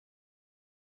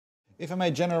If I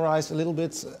may generalize a little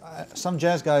bit, some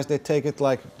jazz guys, they take it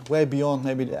like way beyond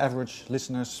maybe the average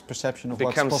listener's perception of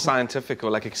what's possible. It becomes scientific, or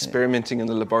like experimenting in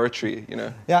the laboratory, you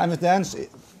know. Yeah, and with dance,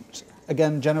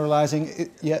 again,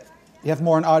 generalizing, you have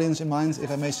more an audience in mind,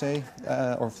 if I may say,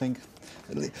 or think.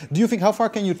 Do you think, how far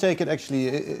can you take it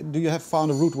actually? Do you have found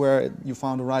a route where you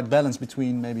found the right balance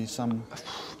between maybe some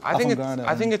I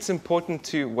think it's important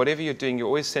to, whatever you're doing, you're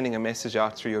always sending a message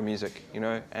out through your music, you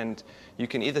know, and you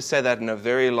can either say that in a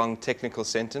very long technical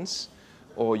sentence,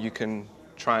 or you can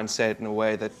try and say it in a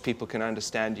way that people can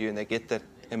understand you and they get that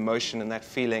emotion and that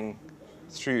feeling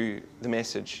through the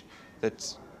message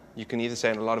that you can either say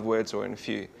in a lot of words or in a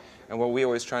few. And what we're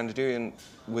always trying to do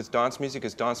with dance music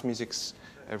is dance music's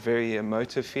a very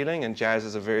emotive feeling and jazz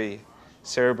is a very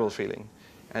cerebral feeling.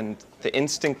 And the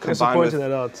instinct combined with... pointing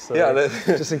that out, so yeah,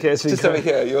 just in case we just over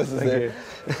here, yours is there.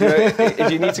 You know,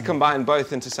 you need to combine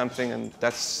both into something, and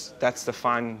that's the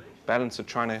fine balance of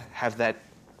trying to have that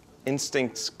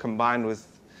instinct combined with,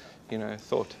 you know,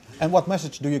 thought. And what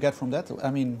message do you get from that?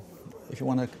 I mean, if you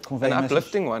want to convey an a message.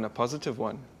 uplifting one, a positive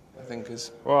one, I think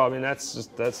is... Well, I mean, that's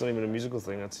not even a musical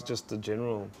thing. That's just a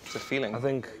general... It's a feeling. I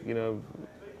think, you know,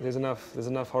 there's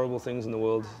enough horrible things in the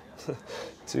world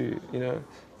to, you know,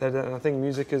 that I think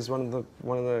music is one of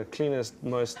the cleanest,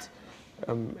 most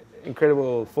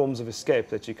incredible forms of escape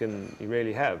that you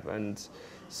really have, and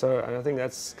I think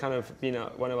that's kind of been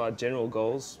one of our general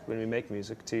goals when we make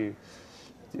music, to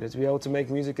be able to make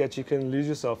music that you can lose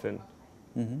yourself in.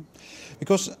 Mm-hmm.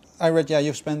 Because I read, yeah,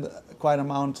 you've spent quite an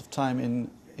amount of time in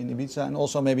Ibiza, and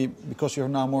also maybe because you're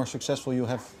now more successful, you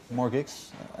have more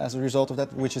gigs as a result of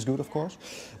that, which is good, of course.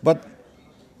 But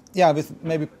yeah, with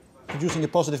maybe producing a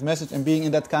positive message and being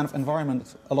in that kind of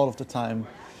environment a lot of the time,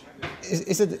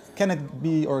 can it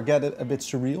be or get a bit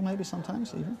surreal maybe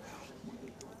sometimes even?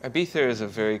 Ibiza is a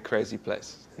very crazy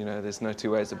place. You know, there's no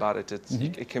two ways about it.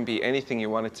 It can be anything you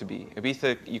want it to be.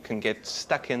 Ibiza, you can get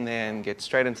stuck in there and get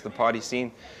straight into the party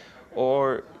scene,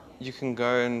 or you can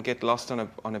go and get lost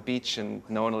on a beach and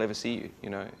no one will ever see you. You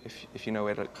know, if you know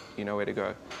where to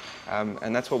go,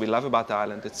 and that's what we love about the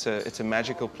island. It's a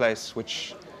magical place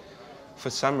which, for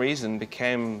some reason,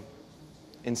 became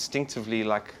instinctively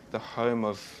like the home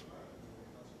of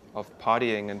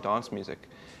partying and dance music.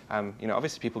 You know,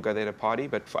 obviously people go there to party,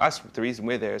 but for us, the reason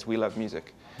we're there is we love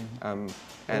music. And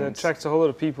it attracts a whole lot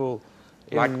of people,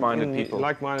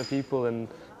 like-minded people, and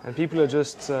people are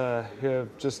just who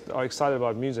just are excited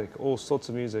about music, all sorts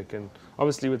of music, and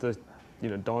obviously with the, you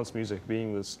know, dance music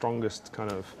being the strongest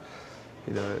kind of,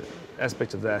 you know,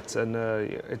 aspect of that, and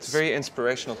it's a very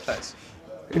inspirational place.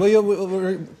 Will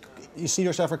you see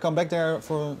yourself or come back there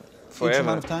for each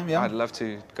amount of time? Yeah, I'd love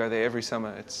to go there every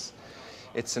summer.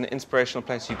 It's an inspirational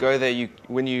place. You go there,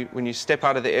 when you step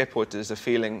out of the airport, there's a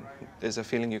feeling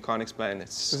you can't explain.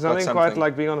 There's nothing quite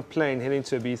like being on a plane heading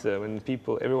to Ibiza when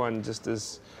everyone's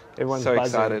so buzzing.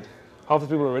 excited. Half the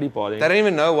people are already partying. They don't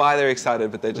even know why they're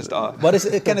excited, but they just are. But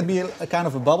can it be a kind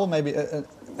of a bubble, maybe,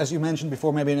 as you mentioned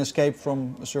before, maybe an escape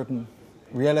from a certain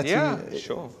reality? Yeah,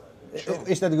 sure.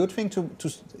 Is that a good thing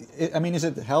I mean, is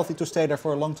it healthy to stay there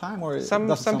for a long time, or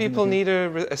some people need a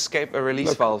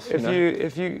release valve?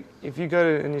 If you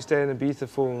go and you stay in Ibiza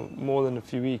for more than a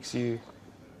few weeks, you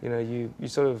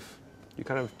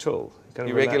kind of chill.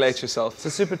 You regulate yourself. It's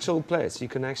a super chill place. You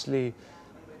can actually,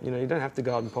 you know, you don't have to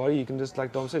go out and party. You can just,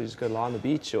 like Dom said, you just go lie on the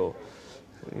beach, or,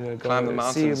 you know, climb the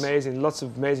mountains. See lots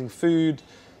of amazing food.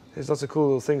 There's lots of cool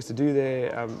little things to do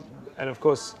there. And of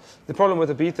course, the problem with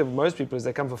Ibiza for most people is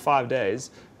they come for 5 days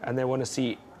and they want to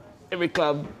see every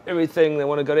club, everything. They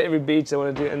want to go to every beach. They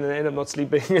want to do, and they end up not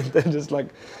sleeping. And they're just like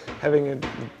having a.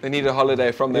 They need a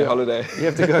holiday from their holiday. You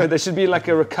have to go. There should be like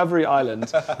a recovery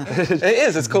island. It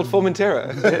is. It's called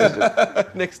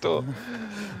Formentera. Next door.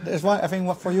 There's one. I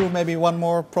think for you maybe one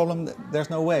more problem. There's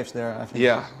no waves there. I think.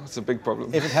 Yeah, it's a big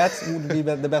problem. If it had, it would be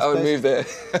the best. I would place. move there.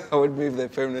 I would move there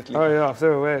permanently. Oh yeah, if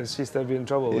there were waves, they'd be in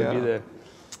trouble. Yeah. We'd be there.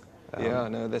 Yeah,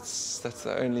 no, that's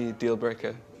the only deal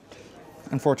breaker.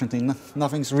 Unfortunately,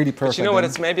 nothing's really perfect. But you know what?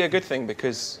 It's maybe a good thing,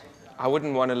 because I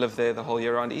wouldn't want to live there the whole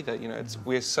year round either. You know,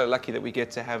 we're so lucky that we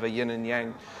get to have a yin and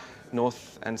yang,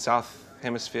 north and south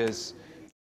hemispheres